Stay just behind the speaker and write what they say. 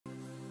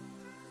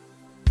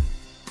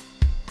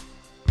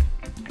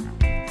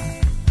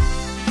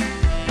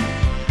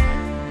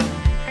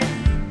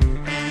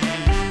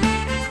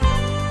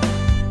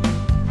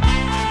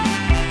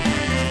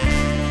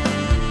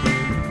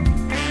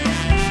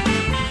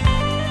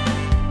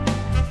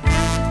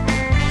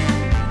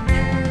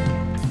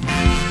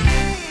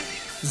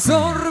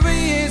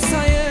ዞርብዬ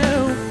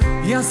ሳየው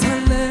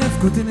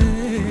ያሳለፍኩትን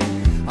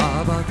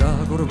አባጣ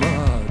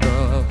ጎርባጣ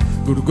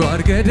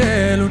ጉድጓድ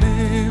ገደሉን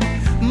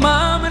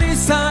ማመን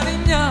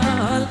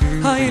ይሳነኛል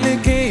ኃይል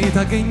ከየት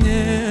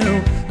አገኘው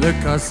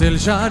ለካስ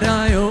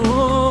ኤልሻዳይ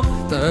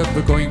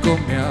ጠብቆኝ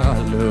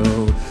ቆሜያለሁ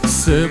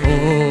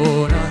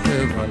ስሙን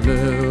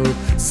አከብራለሁ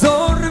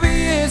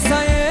ዞርብዬ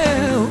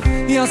ሳየው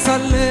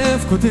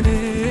ያሳለፍኩትን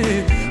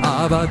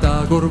አባጣ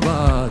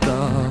ጎርባጣ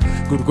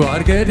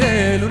ጉድጓድ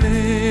ገደሉን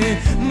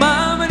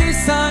ማመን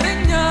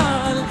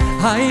ይሳነኛል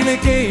ኃይል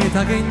ከየት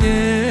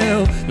አገኘው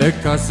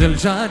ለካስ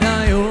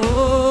ኤልሻዳይ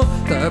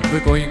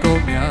ጠብቆኝ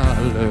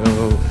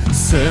ቆሜያለሁ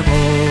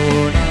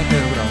ስሙን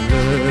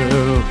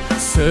አከብራለሁ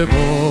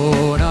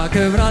ስሙን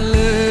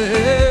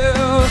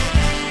አከብራለሁ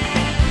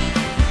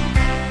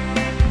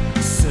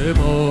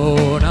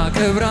ስሙን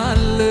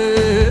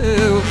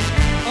አከብራለሁ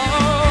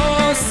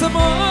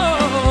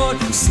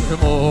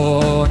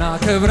ስሙን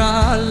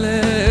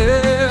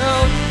አከብራለሁ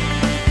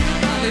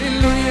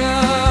ሃሌሉያ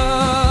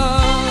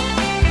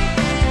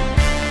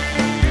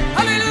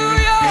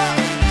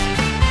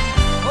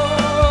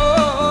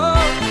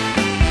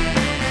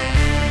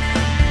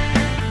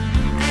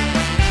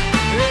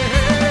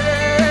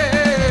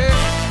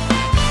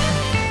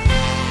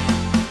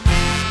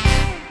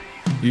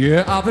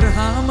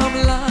የአብርሃም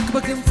አምላክ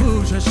በክንፉ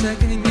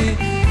ሸሸገኝ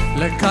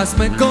ለካስ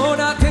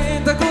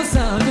መጎናቴን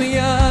ተጎሳቁ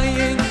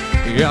ያየኝ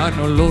ያን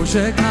ሁሉ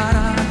ሸካራ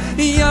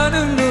ያን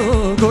ሁሉ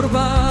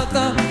ጎርባጣ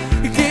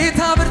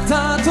ጌታ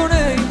ብርታት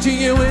ሆነኝ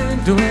ችዬው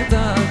እንድወጣ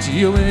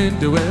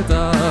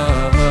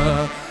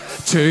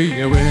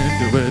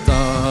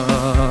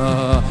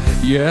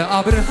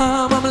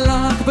የአብርሃም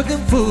አምላክ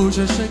በክንፉ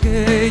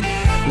ሸሸገኝ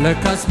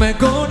ለካስ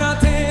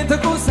መጎናቴን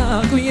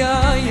ተጎሳቁ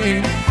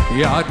ያየኝ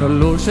ያን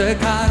ሁሉ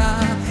ሸካራ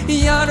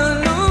ያን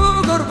ሁሉ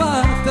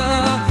ጎርባጣ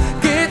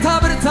ጌታ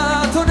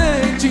ብርታት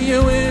ሆነኝ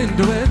ችዬው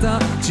እንድወጣ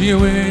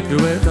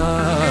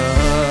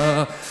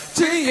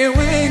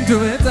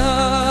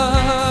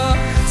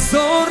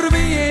ዞር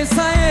ብዬ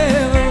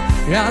ሳየው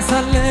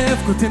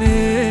ያሳለፍኩትን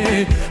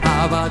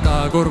አባጣ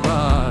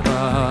ጎርባጣ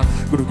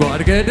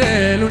ጉድጓድ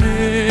ገደሉን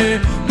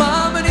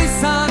ማመን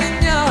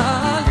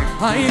ይሳነኛል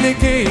ኃይል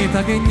ከየት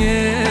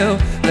አገኘው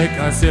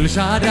ለካስ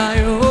ኤልሻዳይ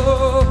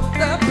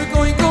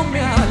ጠብቆኝ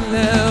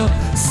ቆሜያለሁ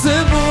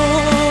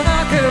ስሙን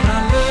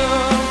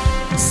አከብራለሁ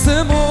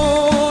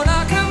ስሙን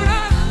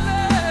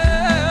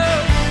አከብራለሁ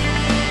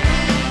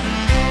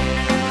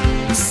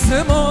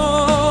ስሙን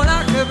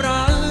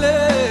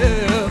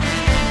አከብራለሁ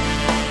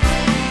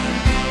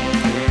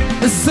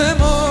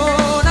ስሙን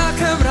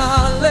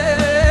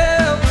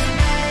አከብራለሁ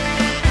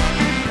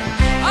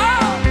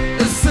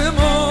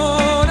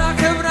ስሙን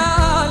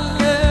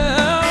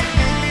አከብራለሁ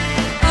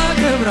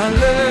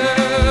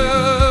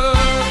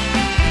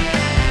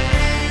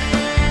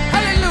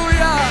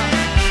ሃሌሉያ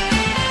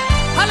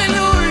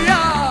ሃሌሉያ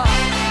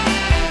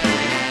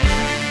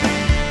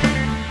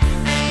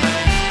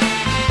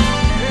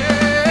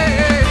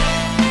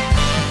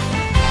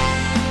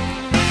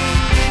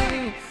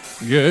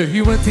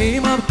የህይወቴ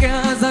ማብቂያ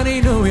ዛሬ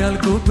ነው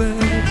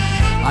ያልኩበት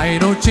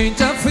አይኖቼን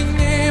ጨፍኜ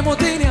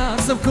ሞቴን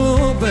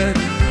ያሰብኩበት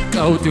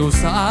ቀውጢው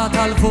ሰዓት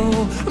አልፎ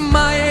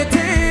ማየቴ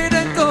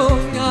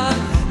ደንቆኛል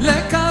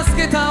ለካስ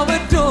ጌታ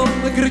ወዶ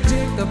እግሬን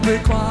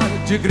ጠብቋል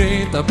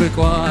እግሬን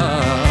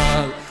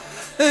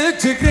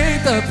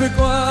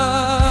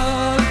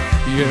ጠብቋል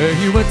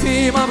የህይወቴ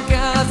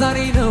ማብቂያ ዛሬ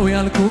ነው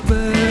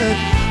ያልኩበት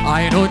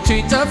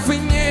አይኖቼን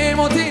ጨፍኜ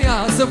ሞቴን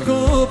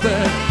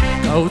ያሰብኩበት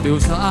ቀውጢው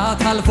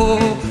ሰዓት አልፎ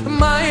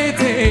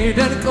ማየቴ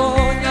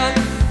ደንቆኛል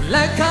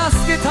ለካስ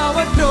ጌታ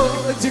ወዶ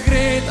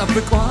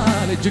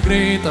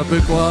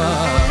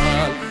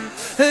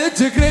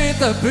እግሬን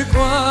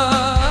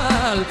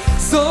ጠብቋል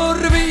ዞር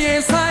ብዬ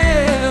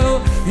ሳየው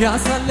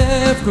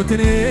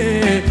ያሳለፍኩትን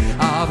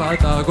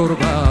አባጣ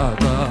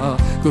ጎርባጣ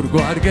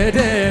ጉድጓድ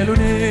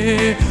ገደሉን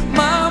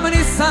ማመን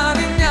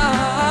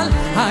ይሳነኛል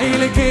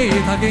ኃይል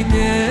ከየት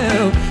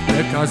አገኘው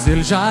ለካስ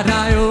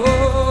ኤልሻዳይ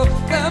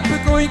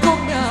ጠብቆኝ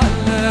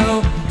ቆሜያለሁ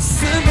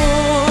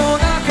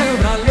ስሙን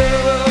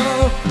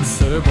አከብራለሁ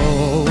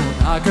ስሙን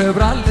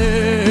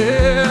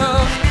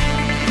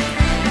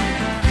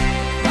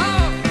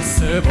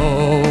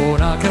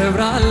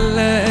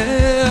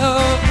አከብራለሁ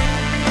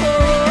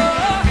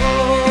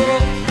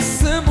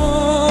ስሙን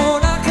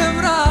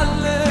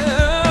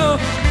አከብራለሁ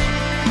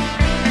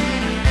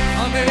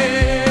አሜን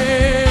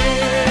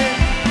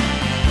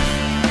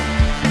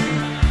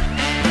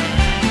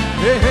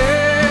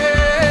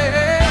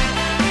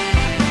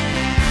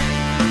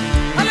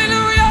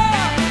ሃሌሉያ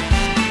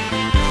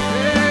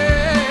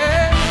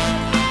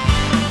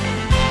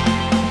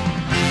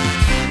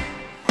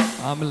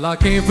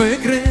አምላኬ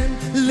ፍቅርን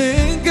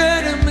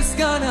ልንገር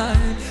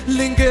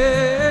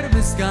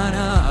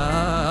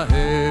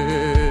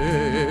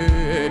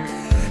ምስጋናህን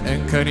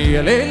እንከን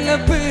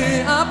የሌለብህ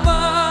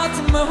አባት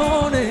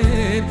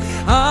መሆንህን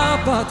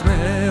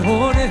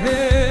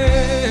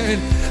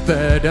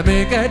በደሜ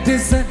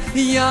ቀድሰ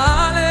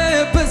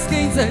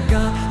ያለበስከኝ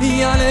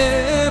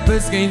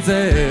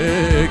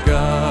ጸጋ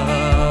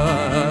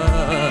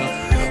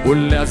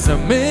ሁሌ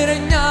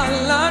ያዘምረኛል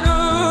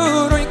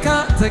አኑሮኝ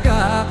ካንተ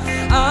ጋር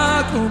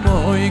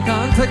አቁሞኝ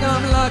ካንተ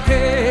ጋር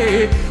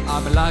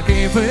አምላኬ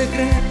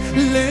ፍቅርን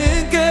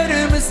ልንገር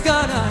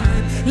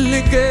ምስጋናህን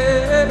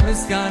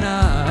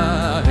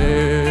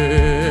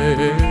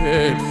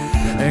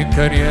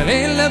እንከን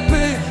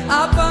የሌለብህ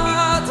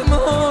አባት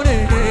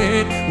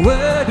መሆንህን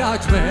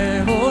ወዳጅ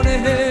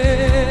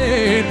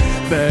መሆንህን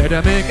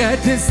በደም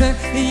ቀድሰህ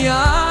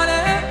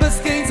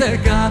ያለበስከኝ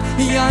ጸጋ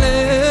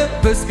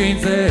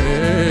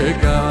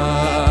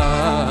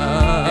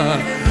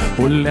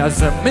ሁሌ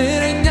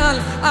ያዘምረኛል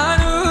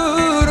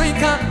አኑሮኝ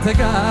ካንተ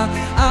ጋር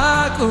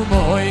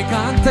አቁሞኝ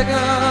ካንተ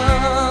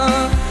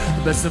ጋር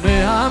በስምህ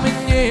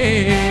አምኜ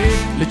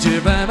ልጅ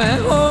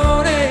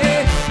በመሆኔ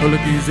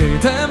ሁልጊዜ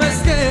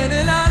ተመስገን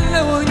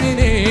እላለሁኝ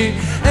እኔ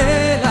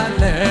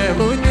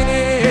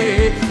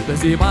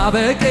በዜማ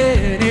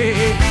በቅኔ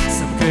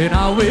ስምህን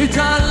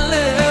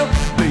አውጃለሁ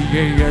ብዬ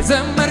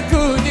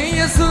የዘመርኩኝ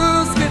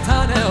ኢየሱስ ጌታ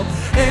ነው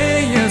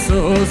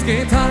ኢየሱስ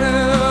ጌታ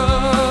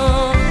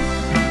ነው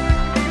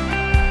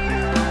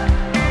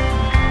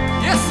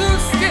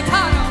ኢየሱስ ጌታ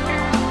ነው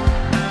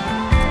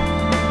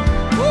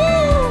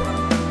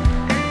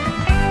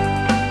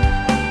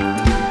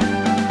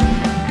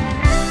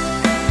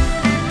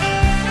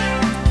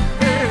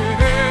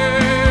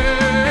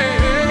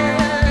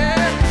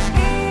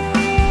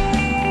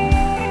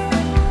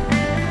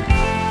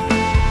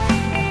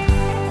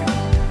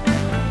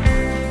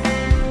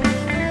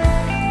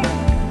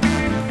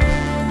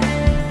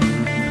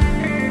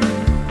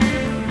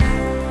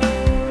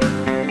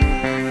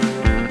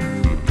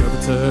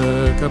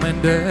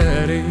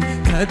ከመንደሬ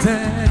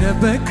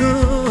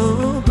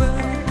ከተደበቅኩበት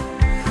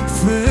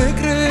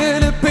ፍቅር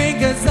ልቤን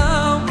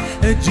ገዛው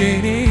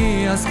እጄን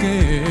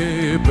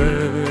ያስገበት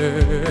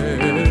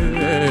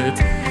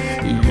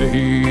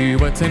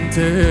የሕይወትን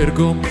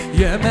ትርጉም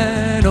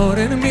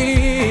የመኖርን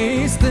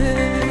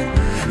ሚስጥር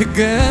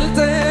ገልጠ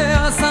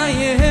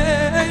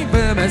አሳየኸኝ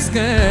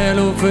በመስቀሉ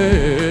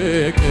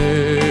ፍቅር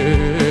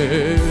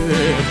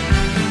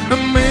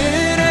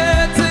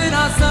ምሕረትን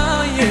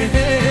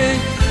አሳየኸኝ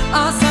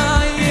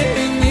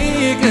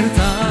ይቅርታ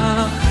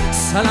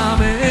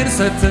ሰላምን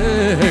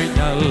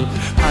ሰጥተኸኛል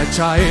አቻ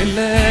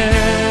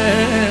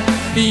የለም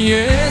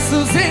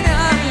ኢየሱስ የኔ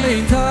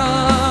አለኝታ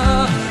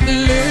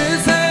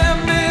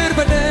ልዘምር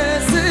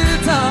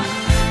በደስታ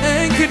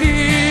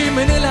እንግዲህ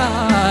ምን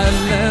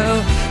እላለሁ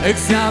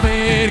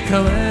እግዚአብሔር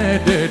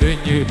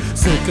ከወደደኝ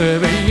ዝቅ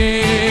ብዬ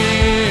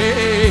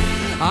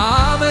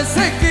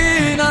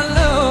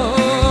አመሰግናለሁ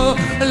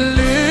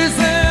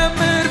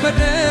ልዘምር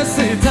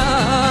በደስታ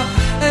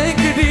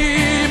እንግዲህ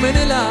ምን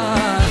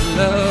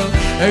እላለሁ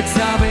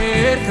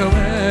እግዚአብሔር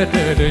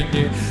ከወደደኝ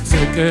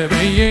ዝቅ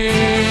ብዬ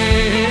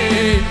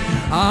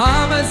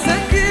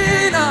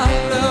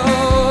አመሰግናለሁ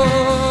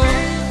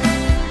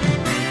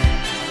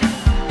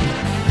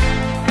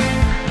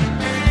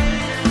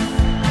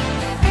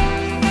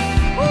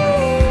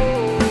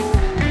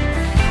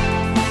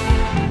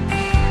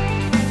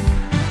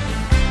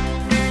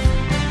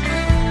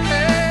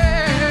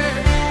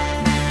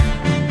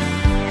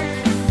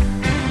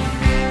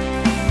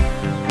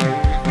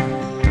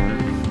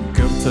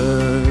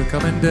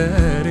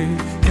ከመንደሬ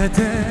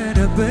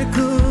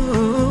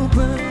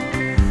ከተደበቅኩበት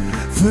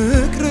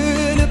ፍቅር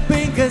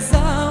ልቤን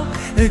ገዛው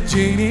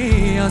እጄን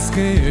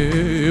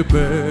ያስገበት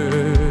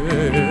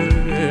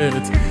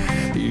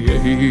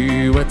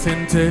የሕይወትን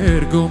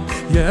ትርጉም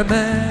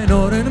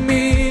የመኖርን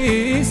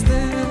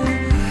ሚስጥር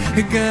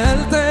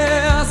ገልጠ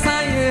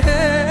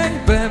አሳየኸኝ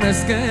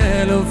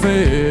በመስቀሉ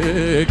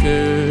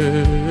ፍቅር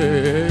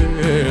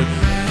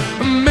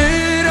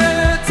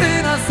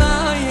ምሕረትን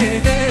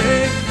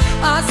አሳየኸኝ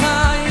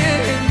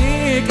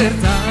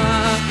ይቅርታ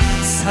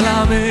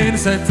ሰላምን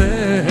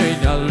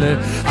ሰጥተኸኛል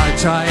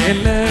አቻ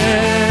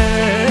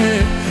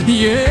የለም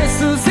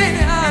ኢየሱስ የኔ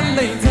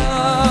አለኝታ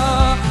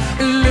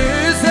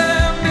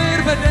ልዘምር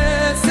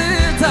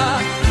በደስታ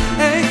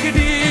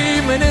እንግዲህ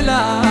ምን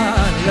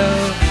እላለሁ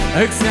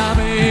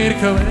እግዚአብሔር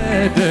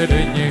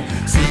ከወደደኝ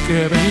ዝቅ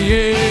ብዬ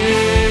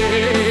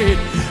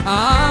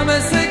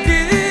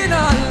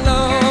አመሰግናለሁ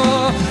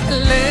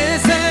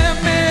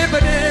ልዘምር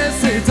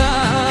በደስታ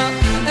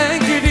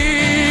እንግዲህ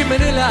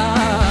ምን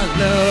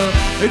እላለሁ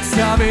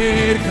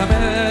እግዚአብሔር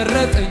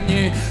ከመረጠኝ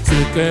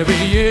ዝቅ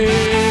ብዬ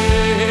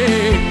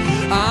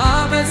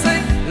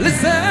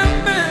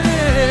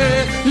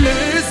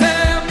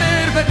ልዘምር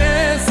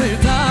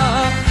በደስታ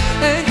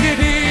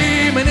እንግዲህ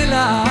ምን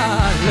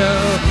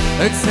እላለሁ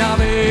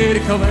እግዚአብሔር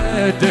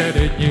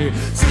ከወደደኝ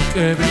ዝቅ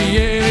ብዬ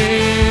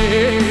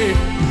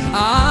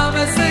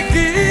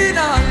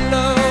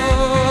አመሰግናለሁ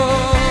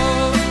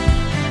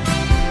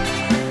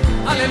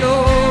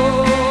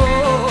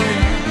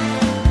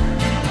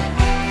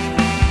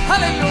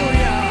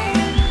ሃሌሉያ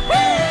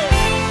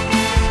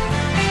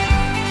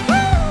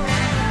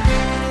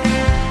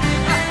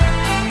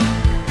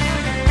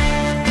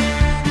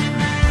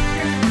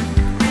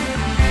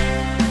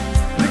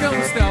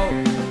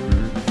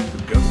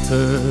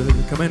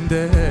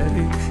ከመንደሬ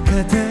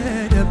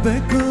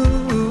ከተደበቅኩበት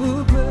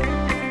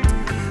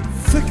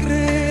ፍቅር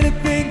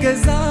ልቤን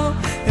ገዛው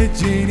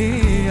እጄን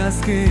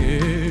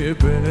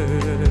ያስክብር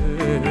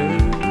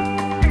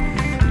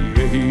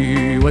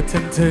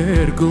የሕይወትን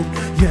ትርጉም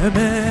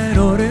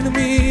የመኖርን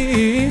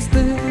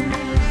ሚስጥር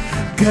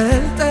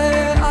ገልጠ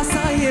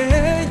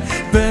አሳየኝ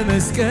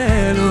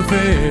በመስቀሉ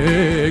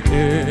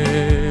ፍቅር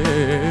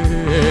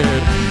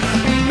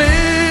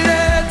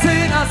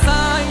ምሕረትን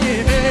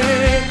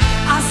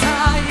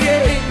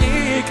አሳየኝ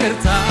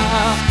ይቅርታ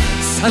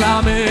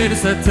ሰላምን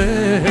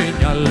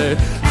ሰጥተኸኛል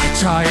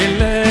አቻ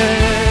የለ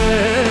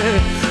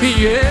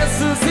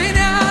ኢየሱስ የኔ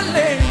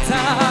አለኝታ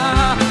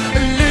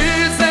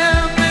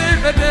ልዘምር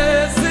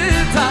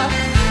በደስታ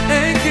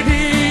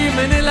እንግዲህ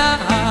ምን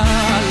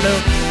እላለሁ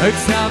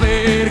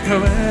እግዚአብሔር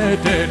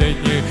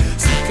ከወደደኝ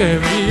ዝቅ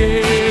ብዬ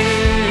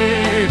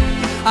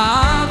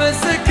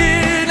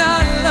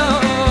አመሰግናለሁ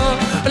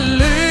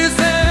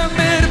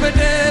ልዘምር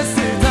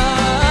በደስታ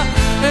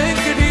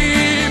እንግዲህ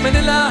ምን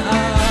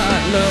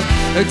እላለሁ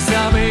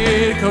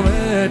እግዚአብሔር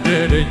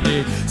ከወደደኝ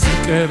ዝቅ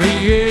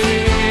ብዬ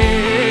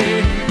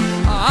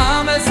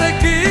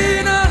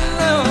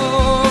አመሰግናለሁ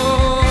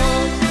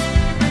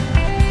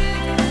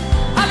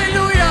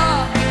ሃሌሉያ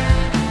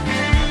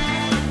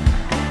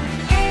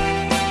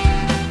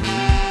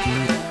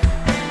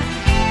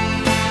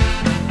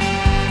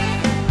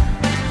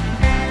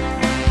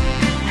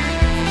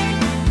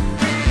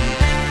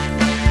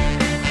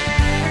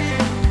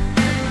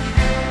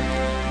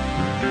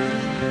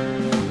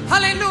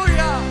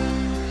ሃሌሉያ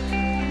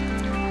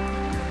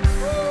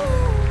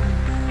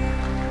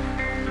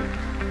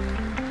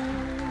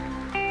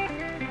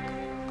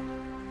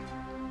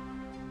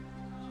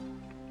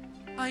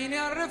አይኔ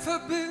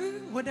ያረፈብህ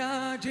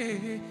ወዳጄ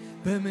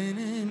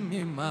በምንም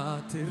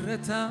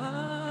የማትረታ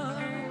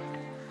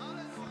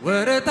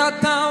ወረት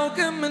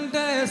አታውቅም እንደ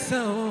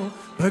ሰው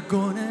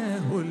በጎነ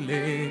ሁሌ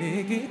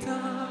ጌታ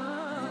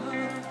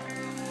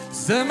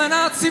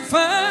ዘመናት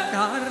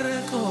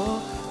ሲፈራረቁ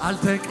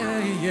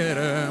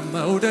አልተቀየረም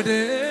መውደድ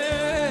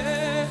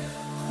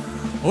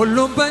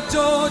ሁሉም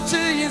በእጆች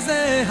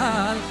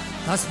ይዘሃል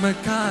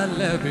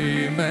ታስመካለህ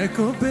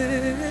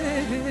ቢመኩብህ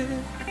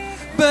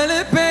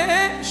በልቤ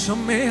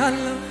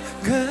ሾሜሃለሁ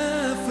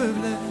ከፍ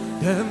ብለህ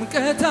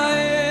ደምቀታዬ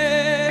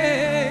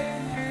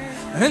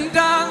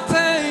እንዳንተ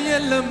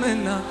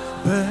የለምና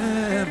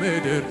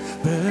በምድር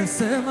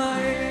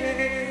በሰማይ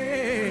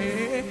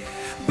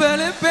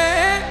በልቤ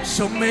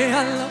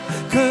ሾሜሃለሁ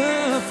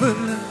ከፍ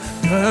ብለህ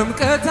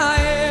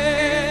ደምቀታዬ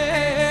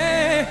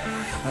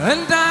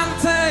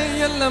እንዳንተ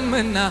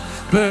የለምና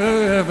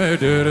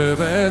በምድር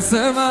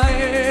በሰማይ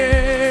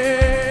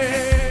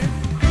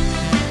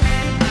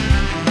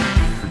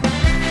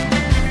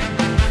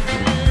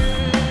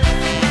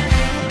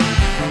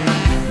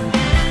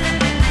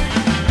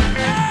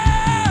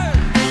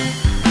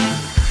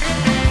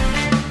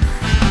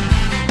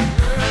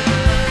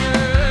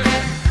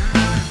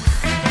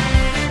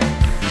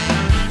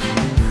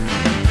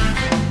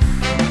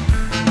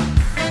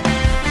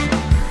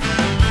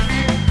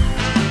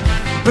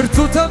ብርቱ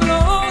ተብሎ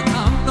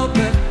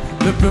ታምኖበት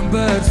ልብን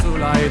በእርሱ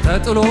ላይ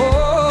ተጥሎ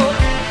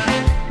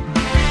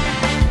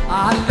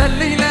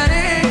አለልኝ ለኔ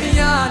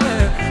እያለ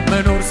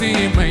መኖር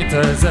ሲመኝ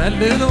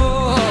ተዘልሎ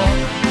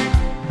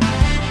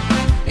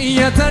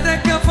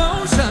የተደገፈው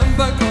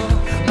ሸምበቆ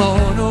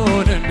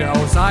መሆኑን እንዲያው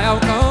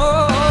ሳያውቀው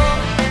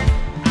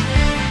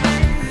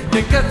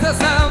ድንገት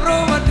ተሰብሮ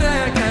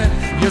ወደቀ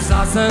የዛ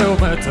ሰው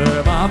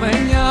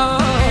መተማመኛው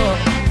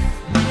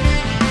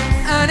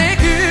እኔ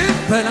ግን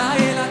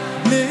በላይ ላይ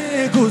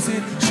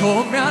ንጉሴን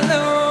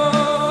ሾሜያለሁ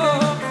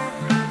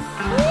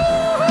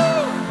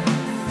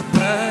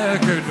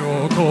በክንዱ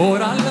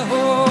ኮራለሁ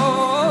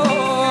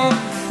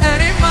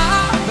እኔማ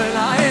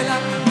በላይ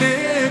ላይ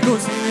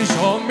ንጉሴን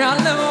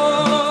ሾሜያለሁ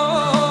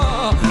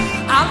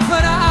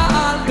አልፈራ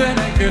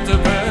አልደነግጥ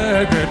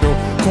በክንዱ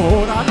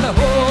ኮራለሁ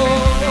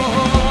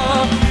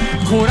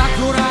ኮራ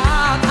ኮራ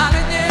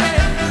አለኝ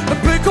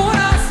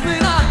ብኮራስ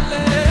ምን አለ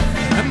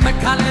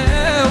እመካለሁ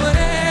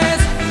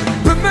እኔስ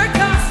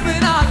ብመካስ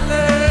ምን አለ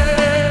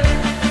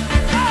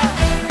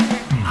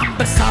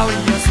አንበሳው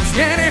ኢየሱስ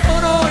የኔ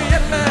ሆኖ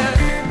የለ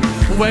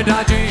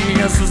ወዳጄ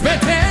ኢየሱስ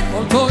ቤቴን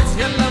ሞልቶት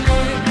የለም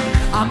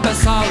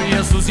አንበሳው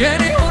ኢየሱስ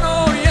የኔ ሆኖ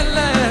የለ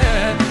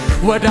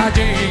ወዳጄ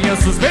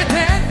ኢየሱስ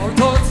ቤቴን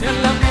ሞልቶት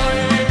የለም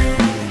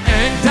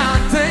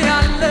እንዳንተ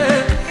ያለ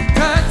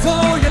ከቶ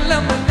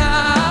የለምና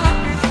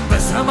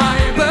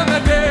በሰማይ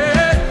በምድር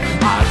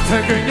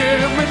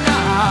አልተገኘምና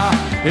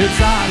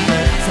ይብዛል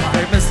ዛሬ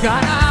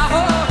ምስጋና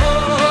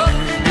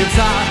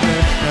ይብዛል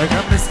ነገ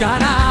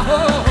ምስጋና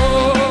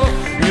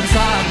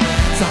ይብዛል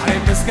ዛሬ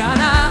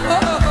ምስጋና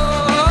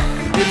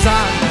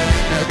ይብዛል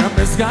ነገ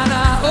ምስጋና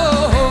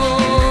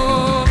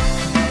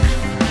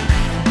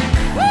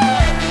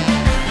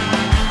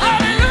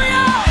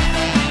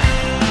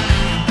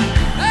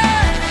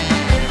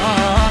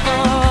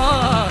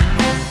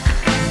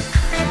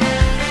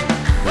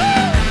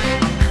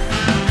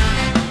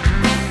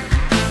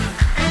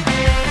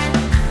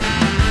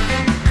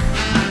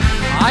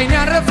አይኔ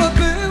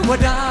ያረፈብህ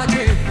ወዳጄ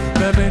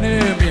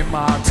በምንም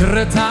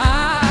የማትረታ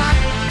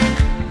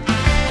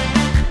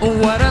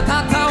ወረት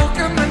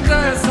አታውቅም እንደ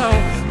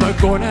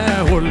በጎነ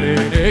ሁሌ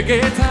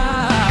ጌታ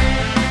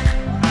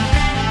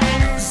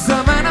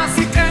ዘመና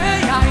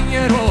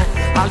ሲቀያየሩ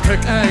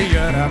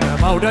አልተቀየረም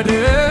መውደድ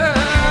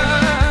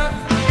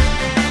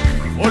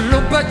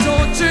ሁሉም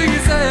በእጆች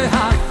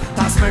ይዘሃል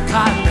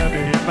ታስመካለህ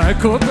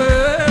መኩብ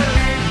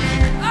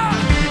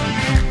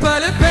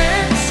በልቤ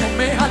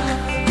ሾሜሃል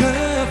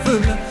ከፍ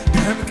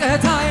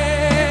ደምቀታዬ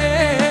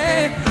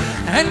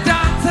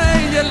እንዳንተ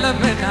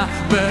የለምና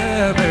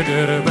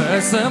በምድር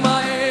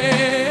በሰማይ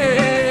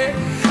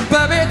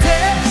በቤቴ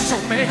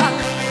ሾሜሃል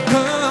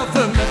ከፍ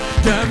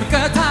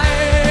ደምቀታዬ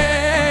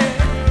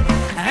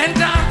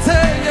እንዳንተ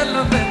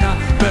የለምና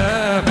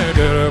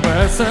በምድር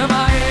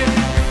በሰማይ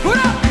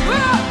ኩራት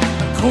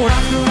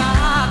ኩራት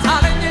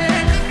አለኝ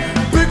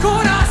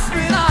ብኩራስ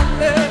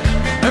ብላለ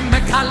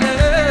እመካለሁ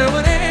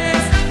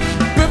እኔስ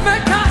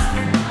ብመካስ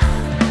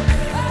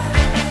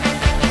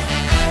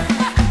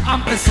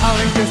አንበሳው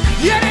ኢየሱስ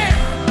የኔ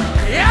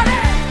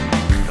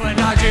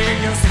ወዳጄ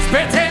ኢየሱስ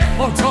ቤቴ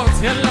ሞልቶት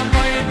የለም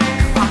ወይ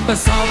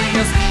አንበሳው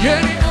ኢየሱስ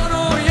የኔ ሆኖ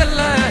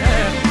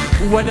የለም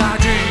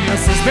ወዳጄ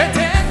ኢየሱስ ቤቴ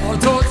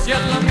ሞልቶት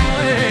የለም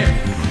ወይ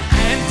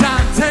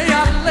እንዳንተ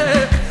ያለ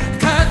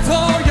ከቶ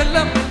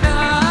የለምና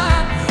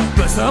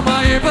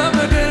በሰማይ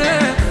በምድር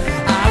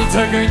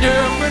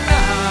አልተገኘምና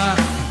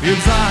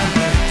ይብዛል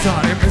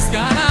ዛሬ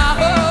ምስጋና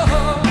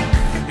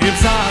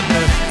ይብዛል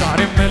ዛሬ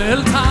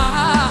እልልታ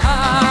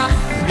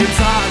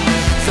ይብዛል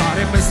ዛሬ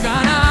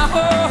ምስጋና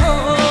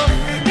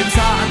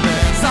ይብዛል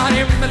ዛሬ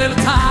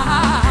እልልታ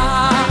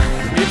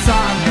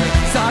ይብዛል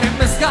ዛሬ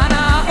ምስጋና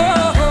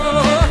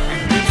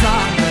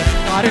ይብዛል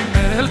ዛሬ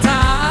እልልታ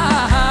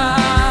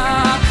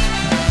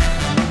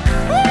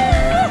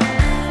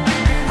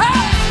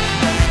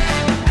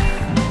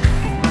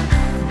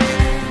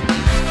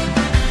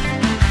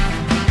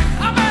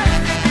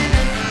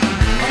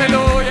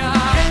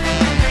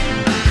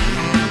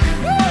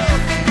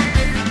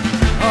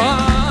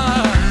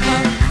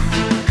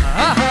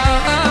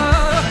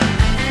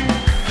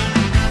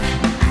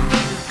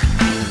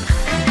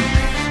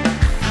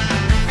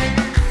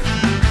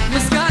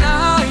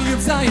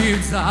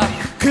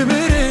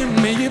ክብርም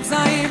ይብዛ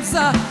ይብዛ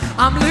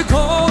አምልኮ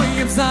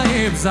ይብዛ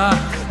ይብዛ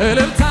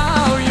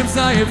እልልታው ይብዛ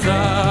ይብዛ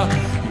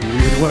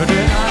ወደ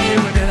ላይ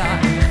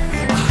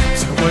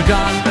አንተ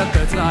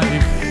ወዳለበት ላይ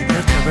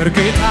የክብር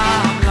ጌታ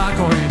አምላክ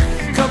ሆይ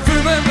ከፍ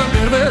በል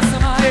በምድር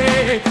በሰማይ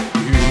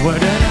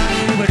ወደ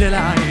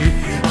ላይ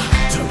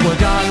አንተ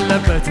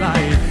ወዳለበት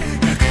ላይ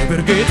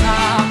የክብር ጌታ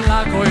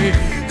አምላክ ሆይ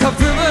ከፍ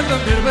በል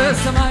በምድር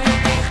በሰማይ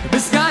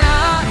ምስጋና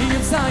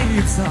ይብዛ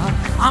ይብዛ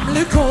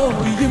አምልኮ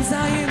ይብዛ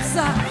ይብዛ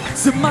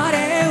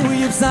ዝማሬው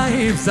ይብዛ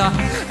ይብዛ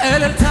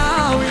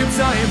እልልታው ይብዛ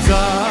ይብዛ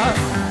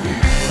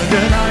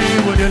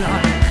ወደ ላይ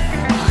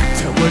አንተ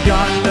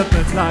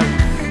ወዳለበት ላይ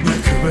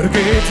የክብር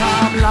ጌታ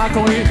አምላክ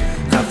ሆይ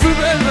ከፍ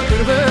በል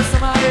በምድር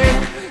በሰማይ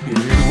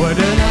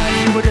ወደ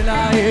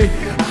ላይ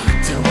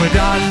አንተ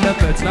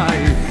ወዳለበት ላይ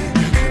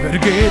የክብር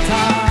ጌታ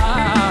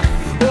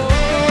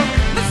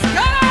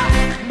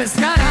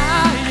ምስጋና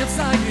ይብዛ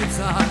ይብዛ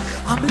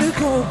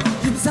አምልኮ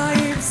ይብዛ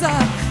ይብዛ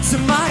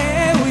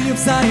ዝማሬው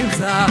ይብዛ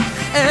ይብዛ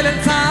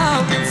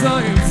እልልታው ይብዛ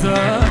ይብዛ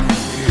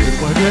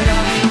ወደ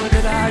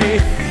ላይ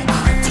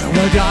አንተ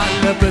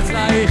ወዳለበት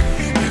ላይ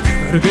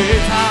የክብር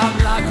ጌታ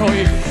አምላክ ሆይ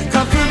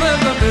ከፍ በል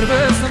በምድር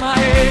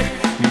በሰማይ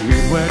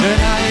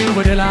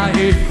ወደ ላይ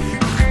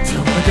አንተ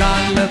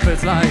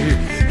ወዳለበት ላይ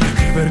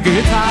የክብር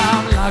ጌታ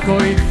አምላክ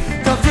ሆይ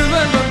ከፍ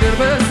በል በምድር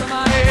በሰማይ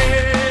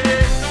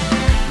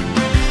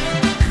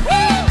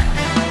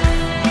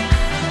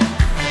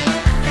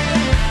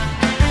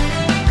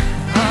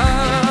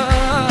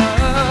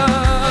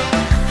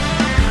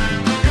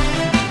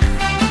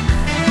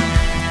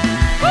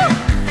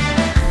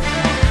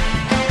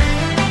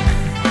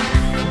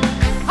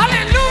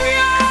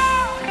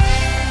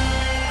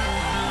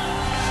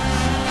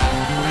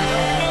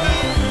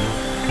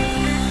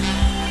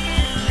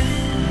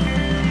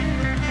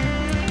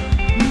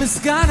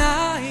ምስጋና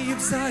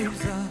ይብዛ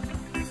ይብዛ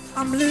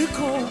አምልኮ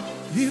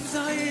ይብዛ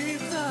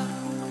ይብዛ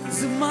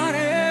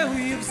ዝማሬው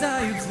ይብዛ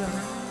ይብዛ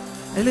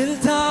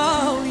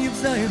እልልታው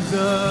ይብዛ ይብዛ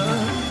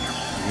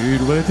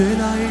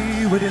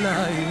ወደ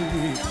ላይ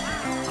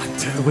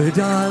አንተ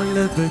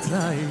ወዳለበት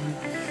ላይ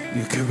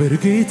የክብር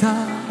ጌታ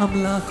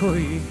አምላክ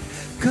ሆይ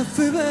ከፍ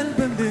በል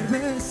በምድር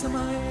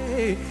በሰማይ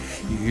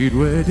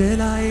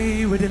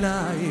ወደ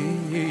ላይ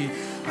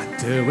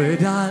አንተ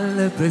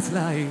ወዳለበት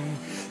ላይ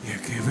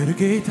የክብር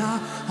ጌታ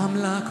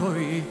አምላክ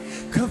ሆይ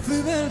ከፍ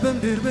በል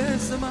በምድር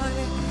በሰማይ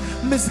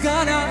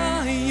ምስጋና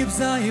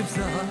ይብዛ ይብዛ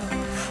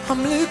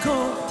አምልኮ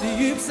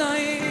ይብዛ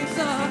ይብዛ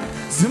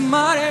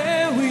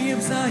ዝማሬው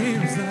ይብዛ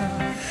ይብዛ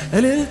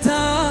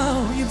እልልታው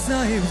ይብዛ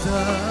ይብዛ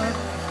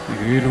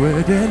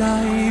ወደ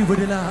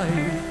ላይ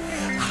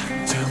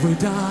አንተ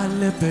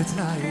ወዳለበት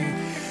ላይ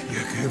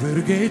የክብር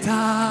ጌታ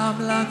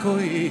አምላክ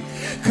ሆይ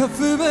ከፍ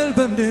በል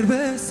በምድር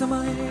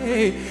በሰማይ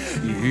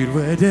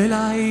ወደ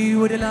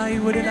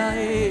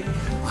ላይ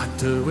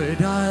አንተ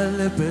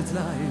ወዳለበት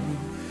ላይ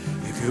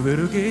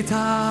የክብር ጌታ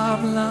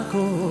አምላክ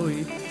ሆይ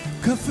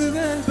ከፍ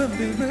በል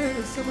በምድር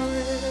በሰማይ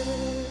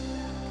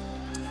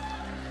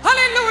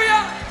ሃሌሉያ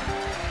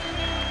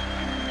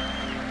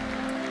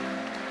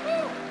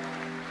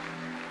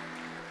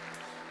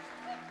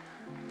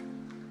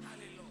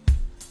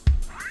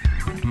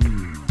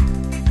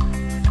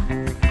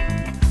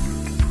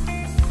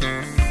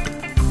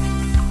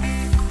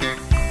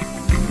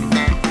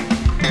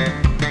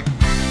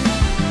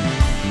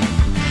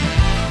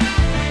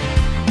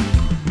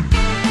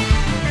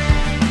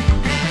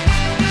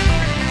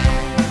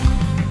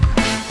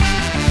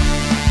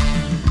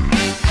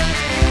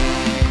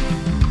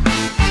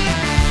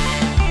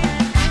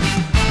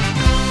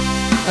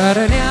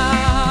እኔ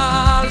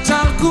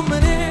አልቻልኩም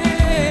እኔ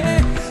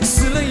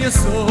ስለ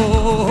ኢየሱስ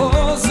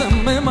ዝም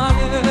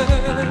ማለት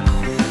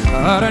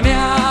እኔ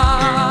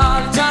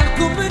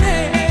አልቻልኩም እኔ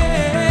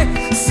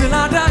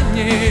ስላዳኜ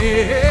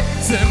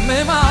ዝም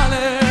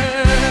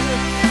ማለት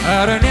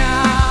እኔ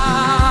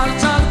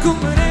አልቻልኩም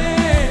እኔ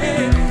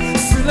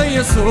ስለ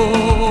ኢየሱስ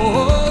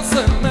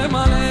ዝም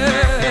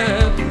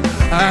ማለት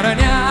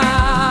እኔ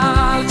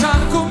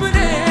አልቻልኩም እኔ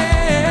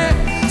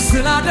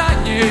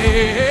ስላዳኜ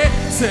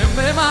ዝም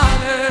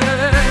ማለት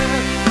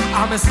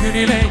አመስግን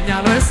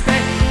ይለኛል ውስጤ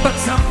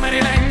በዘምር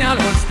ይለኛል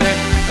ውስጤ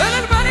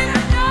እልል በል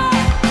ይለኛል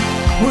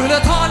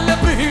ውለታው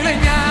አለብህ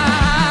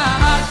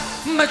ይለኛል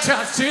መቼ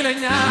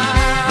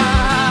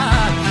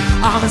ያስችለኛል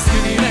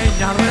አመስግን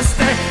ይለኛል ውስጤ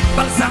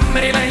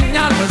በዘምር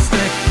ይለኛል ውስጤ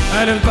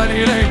እልል በል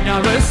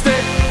ይለኛል ውስጤ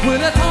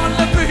ውለታው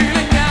አለብህ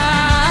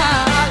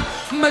ይለኛል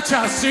መቼ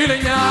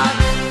ያስችለኛል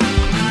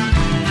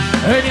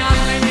እኔ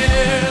አለኝ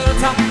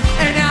እልልታ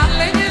እኔ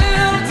አለኝ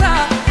እልልታ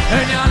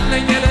እኔ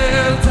አለኝ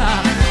እልልታ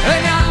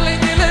እኔ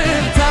አለኝ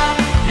እልልታ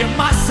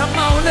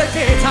የማሰማው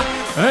ለጌታ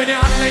እኔ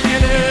አለኝ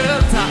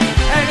እልልታ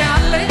እኔ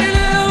አለኝ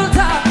እልልታ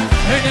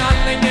እኔ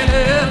አለኝ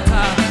እልልታ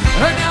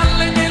እኔ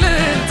አለኝ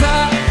እልልታ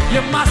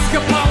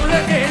የማስገባው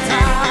ለጌታ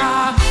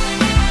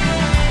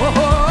ኦሆ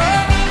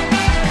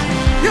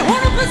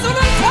የሆነ ብዙ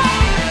እልልታ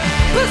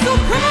ብዙ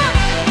ክብር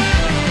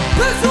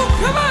ብዙ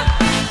ክብር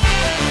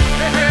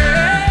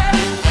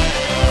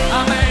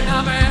አሜን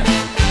አሜን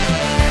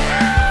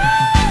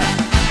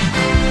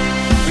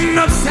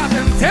ነፍስ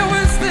ያንተ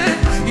ውስጥ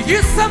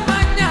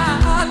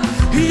ይሰማኛል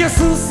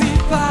ኢየሱስ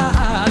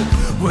ይባል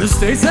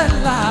ውስጤ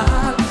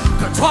ይዘላል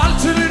ከቶ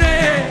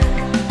አልችልም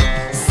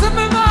ዝም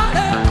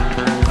ማለት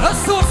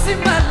እሱ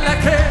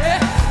ሲመለክ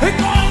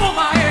ቆሞ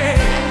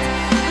ማየት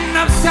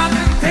ነፍስ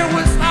ያንተ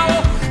ውስጥ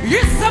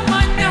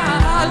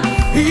ይሰማኛል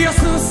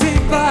ኢየሱስ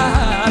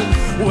ይባል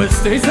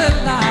ውስጤ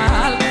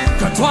ይዘላል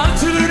ከቶ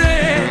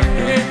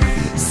አልችልም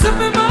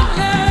ዝም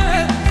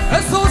ማለት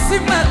እሱ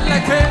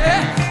ሲመለክ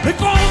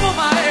ቆሞ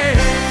ማየት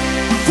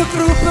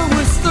ፍቅሩ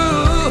በውስጡ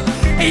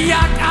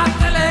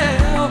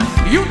እያቃጠለው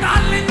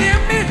ይውጣልኝ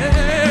የሚል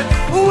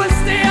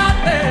ውስጤ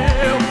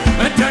ያለው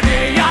እንደኔ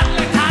ያለ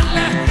ካለ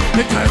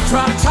ከቶ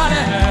አልቻለ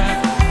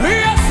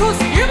ኢየሱስ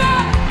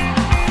ይባል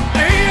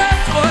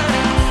ኢየሱስ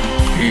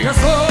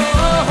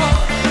ኢየሱስ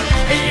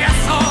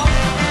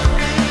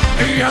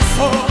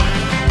ኢየሱስ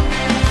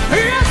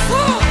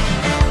ኢየሱስ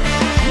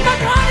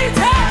መድኃኒቴ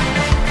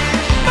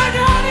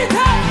መድኃኒቴ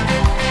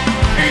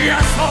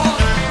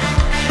ኢየሱስ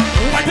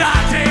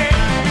ወዳጄ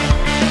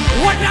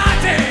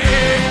ወዳጄ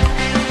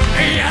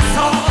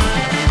ኢየሱስ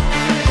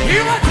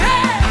ሕይወቴ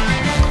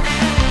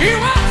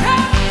ሕይወቴ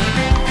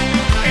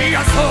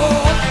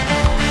ኢየሱስ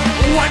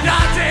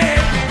ወዳጄ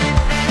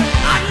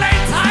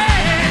አለኝታዬ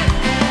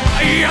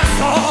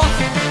ኢየሱስ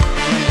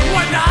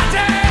ወዳጄ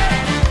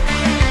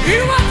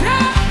ሕይወቴ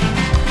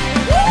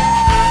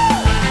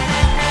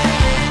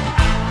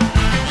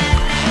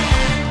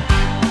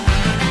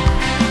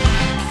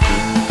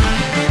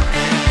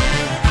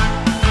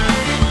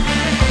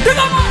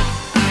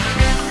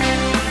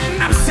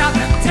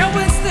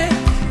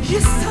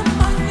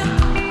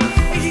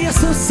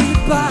ኢየሱስ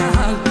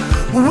ሲባል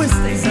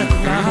ውስጤ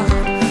ይዘላል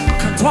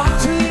ከቶ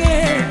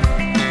አልችልም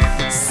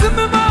ዝም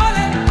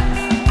ማለት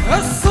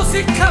እሱ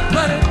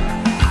ሲከበር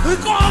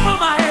ቆሞ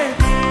ማየት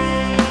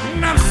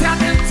ነፍሴ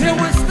አጥንቴ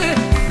ውስጥ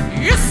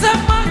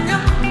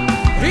ይሰማኛል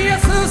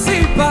ኢየሱስ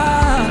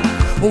ሲባል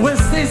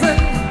ውስጤ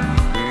ይዘላል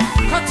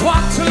ከቶ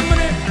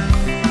አልችልም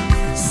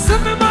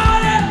ዝም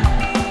ማለት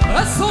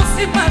እሱ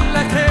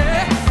ሲመለክ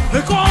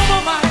ቆሞ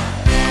ማየት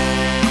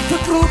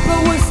ፍቅሩ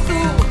በውስጡ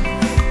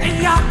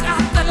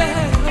እያቃጠለው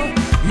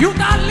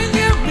ይውጣልኝ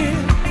የሚል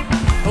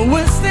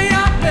ውስጤ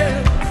ያለ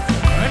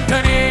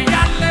እንደኔ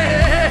ያለ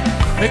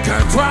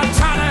ከቶ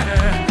አልቻለ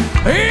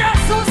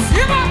ኢየሱስ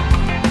ይባል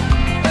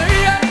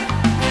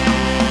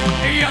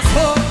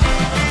ኢየሱስ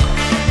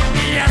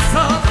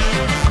ኢየሱስ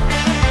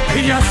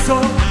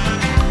ኢየሱስ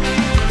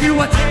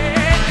ሕይወቴ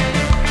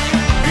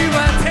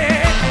ሕይወቴ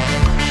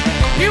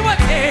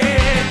ሕይወቴ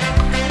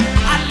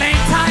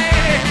አለኝታዬ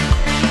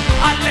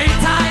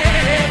አለኝታዬ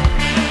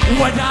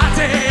ወዳጄ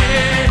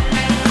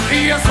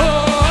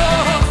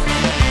ኢየሱስ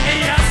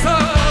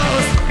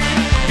ኢየሱስ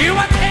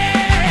ሕይወቴ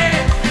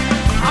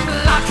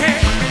አምላኬ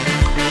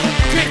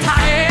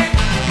ጌታዬ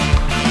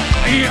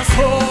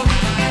ኢየሱስ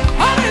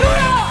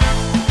ሃሌሉያ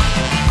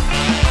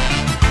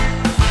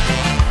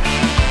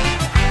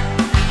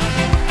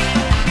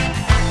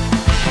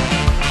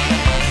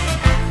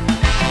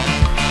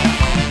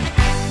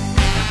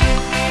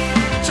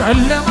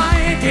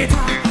ጨለማዬ ጌታ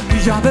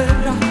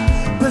እያበራ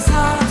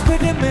በሳት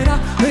በደመና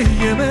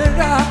እየመራ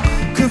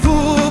ክፉ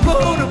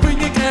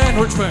በሆኑብኝ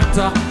ቀኖች ፈንታ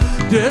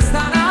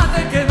ደስታን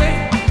አጠገበኝ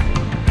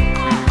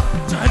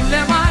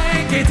ጨለማዬ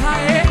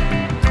ጌታዬ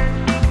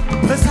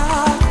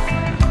በሳት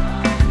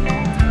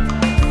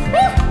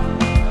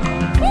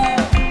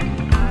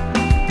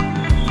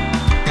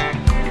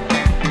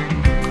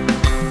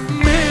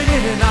ምን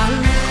ይላል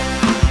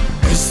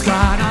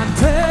እስካን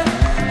አንተ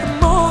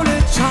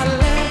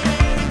ሞልቻለሁ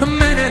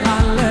ምን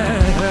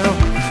እላለሁ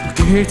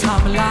ጌታ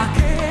አምላኬ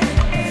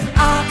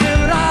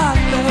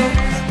አከብራለሁ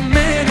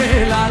ምን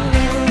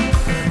እላለሁ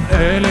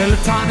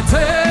እልልታንተ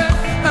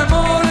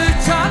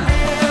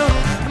ሞልቻለሁ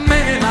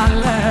ምን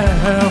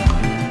እላለሁ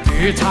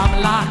ጌታ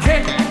አምላኬ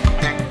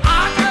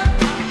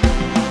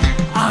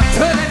አንተ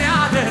ለኔ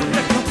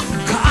ያደረግከው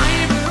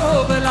ከአይምሮ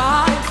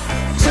በላይ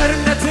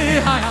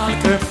ቸርነትህ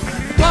አያልቅም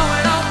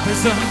ባወራው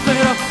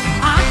ብዘምረው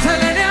አንተ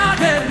ለኔ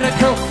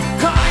ያደረግከው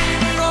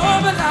ከአይምሮ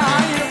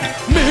በላይ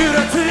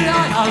ምህረትህ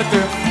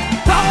አያልቅም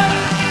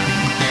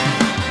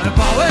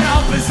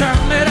ባወራው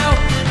ብዘምረው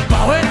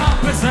ባወራው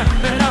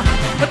ብዘምረው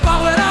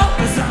ባወራው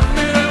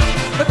ብዘምረው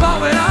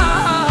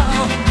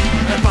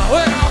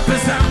ባወራው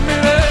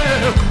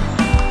ብዘምረው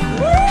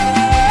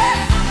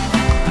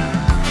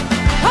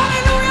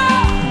ሃሌሉያ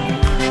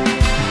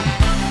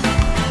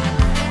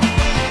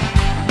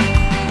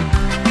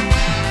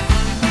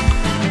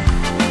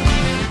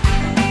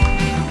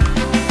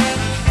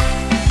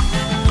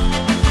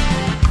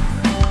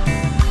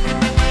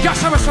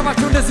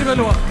ያሸበሸባችሁ እንደዚህ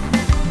በሉዋ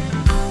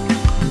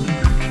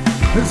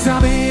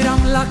እግዚአብሔር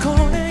አምላክ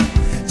ሆነ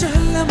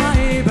ጨለማዬ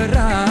በራ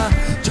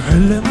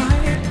ጨለማዬ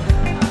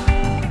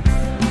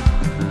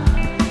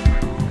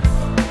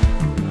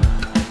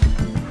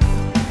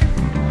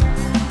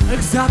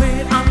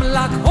እግዚአብሔር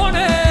አምላክ ሆነ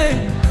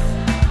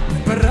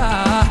በራ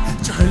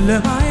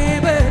ጨለማዬ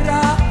በራ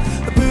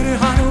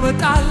ብርሃኑ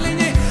መጣልኝ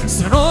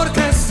ስኖር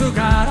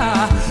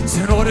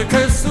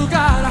ከሱ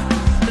ጋራ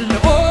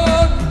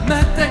ልዑል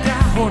መጠጊያ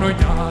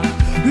ሆኖኛል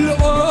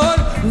ልዑል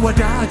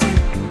ወዳጄ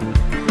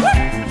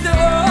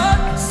ልዑል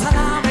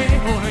ሰላሜ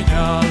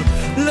ሆኖኛል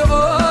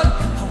ልዑል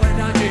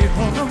ወዳጄ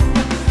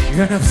ሆኖኛል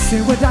የነፍሴ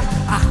ወዳጅ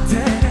አንተ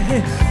ነህ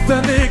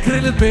በምክር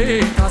ልቤ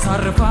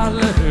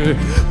ታሳርፋለህ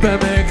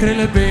በምክር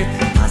ልቤ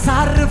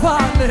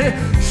ታሳርፋለህ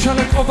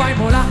ሸለቆ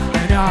ባይሞላ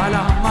እኔ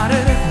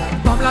አላማርር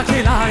በአምላኬ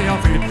ላይ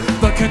አፌን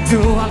በከንቱ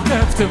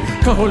አልከፍትም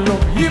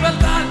ከሁሉም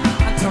ይበልጣል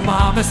አንተ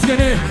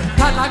ማመስገን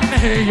ታላቅ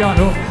ነህ እያሉ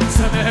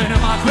ስምህን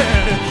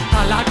ማክበር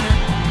ታላቅ ነህ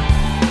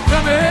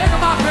ስምህን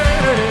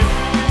ማክበር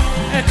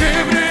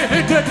ክብርህ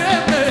እንደ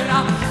ደመና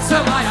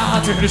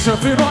ሰማያትን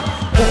ሸፍኗል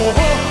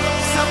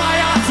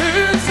ሰማያትን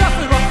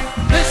ሸፍኗል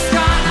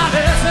ምስጋና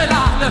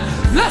ለዘላለም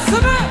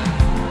ለስምህ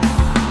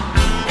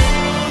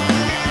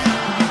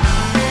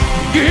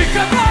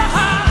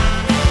ይገባሃል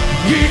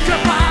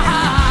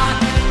ይገባሃል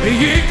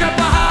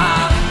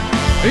ይገባሃል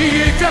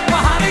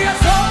ይገባሃል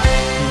ኢየሱስ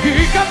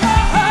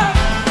ይገባሃል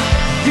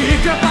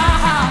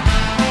ይገባሃል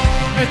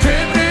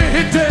ክብርህ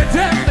እንደ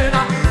ደመና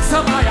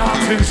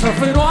ሰማያትን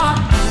ሸፍኗል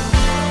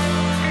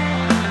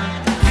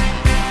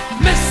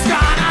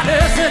ምስጋና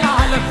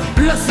ለዘላለም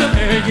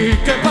ለስምህ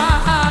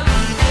ይገባሃል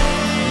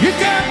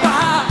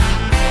ይገባሃል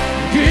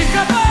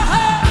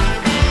ይገባሃል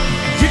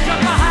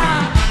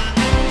ይገባሃል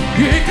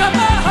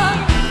ይገባሃል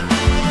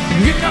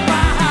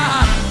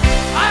ይገባሃል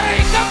አረ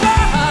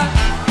ይገባሃል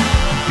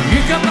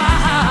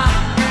ይገባሃል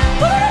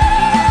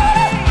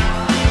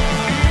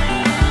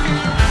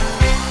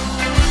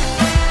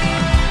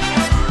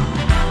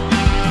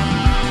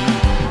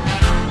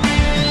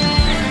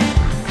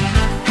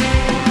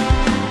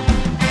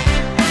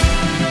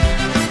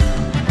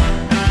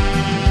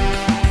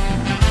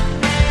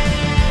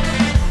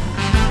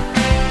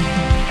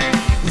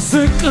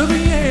ዝቅ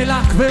ብዬ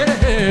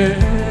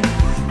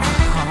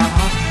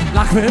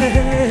ላክብርህ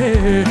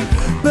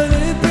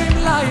በልቤም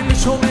ላይ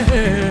ልሾምህ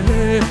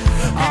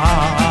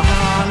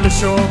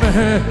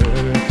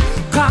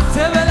ካንተ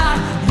በላይ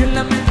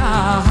የለምና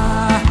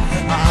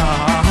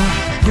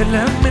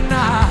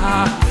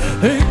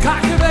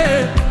ካክብር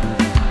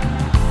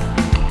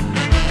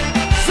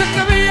ዝቅ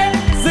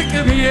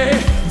ብዬ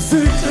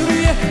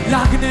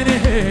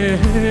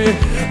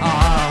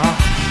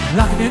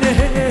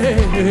ላግንንህ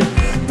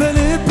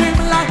በልቤም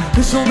ላይ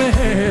ልሾምህ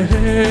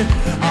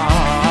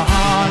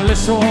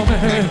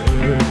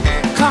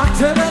ካንተ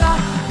በላይ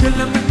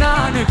የለምና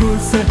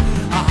ንጉሥ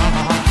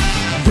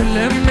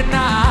የለምና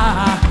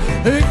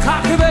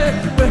ካክብር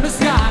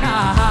በምስጋና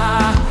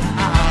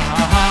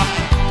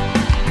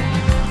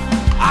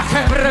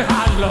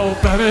አከብርሃለሁ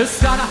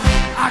በምስጋና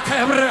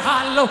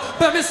አከብርሃለሁ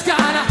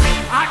በምስጋና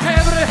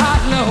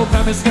አከብርሃለሁ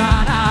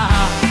በምስጋና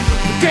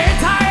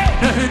ጌታዬ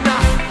ነህና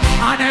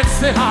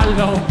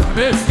አነግሥሃለሁ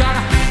በምስጋና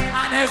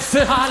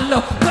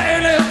አነግሥሃለሁ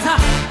በእልልታ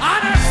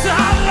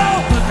አነግሥሃለሁ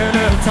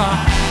በእልልታ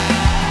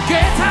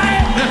ጌታዬ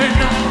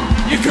ነህና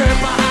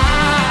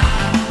ይገባሃል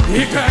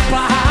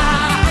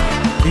ይገባሃል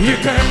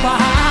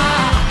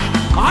ይገባሃል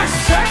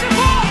አሸንፎ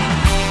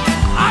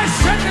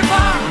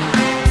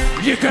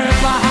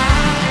ይገባሃል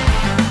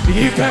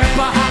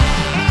ይገባሃል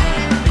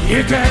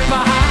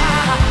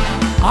ይገባሃል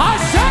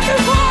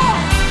አሸንፏል